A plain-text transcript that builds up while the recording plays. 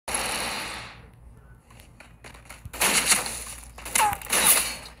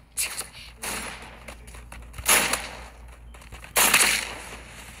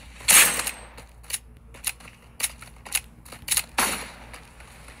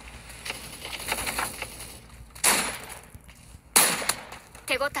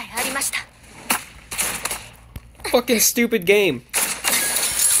Fucking stupid game.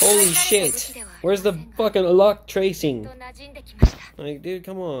 Holy shit. Where's the fucking lock tracing? Like, dude,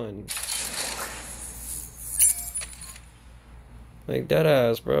 come on. Like,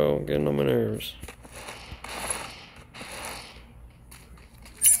 deadass, bro. I'm getting on my nerves.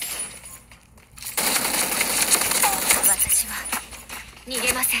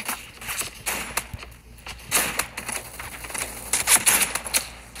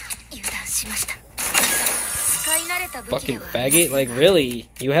 Fucking faggot, like really?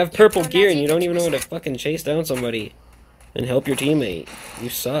 You have purple gear and you don't even know how to fucking chase down somebody and help your teammate. You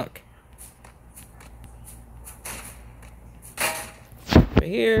suck. Right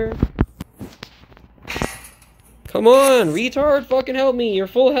here. Come on, retard, fucking help me. You're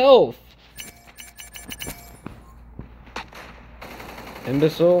full health.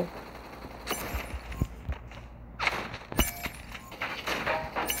 Imbecile.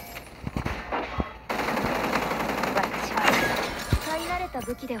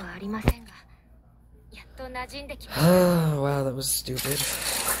 Wow, that was stupid.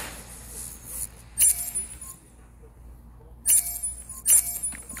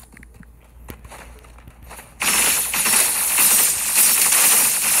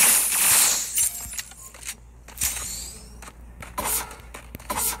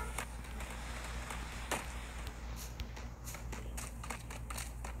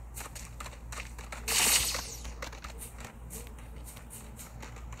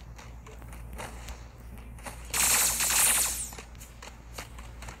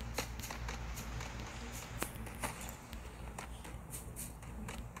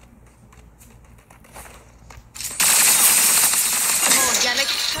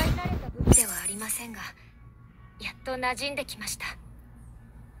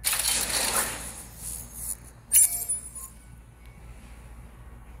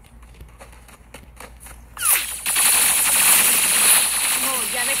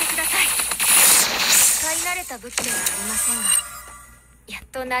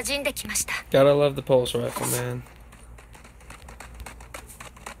 Gotta love the pulse rifle, man.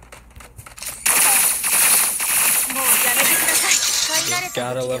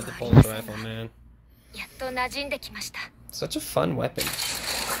 Gotta love the pulse rifle, man. Such a fun weapon.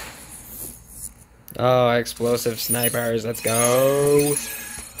 Oh, explosive snipers, let's go.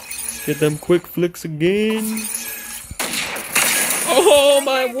 Get them quick flicks again. Oh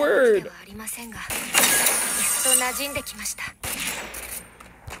my word!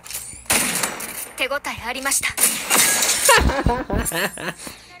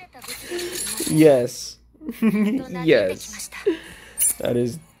 Yes. Yes. That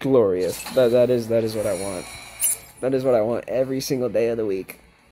is glorious. That is what I want. That is what I want every single day of the week.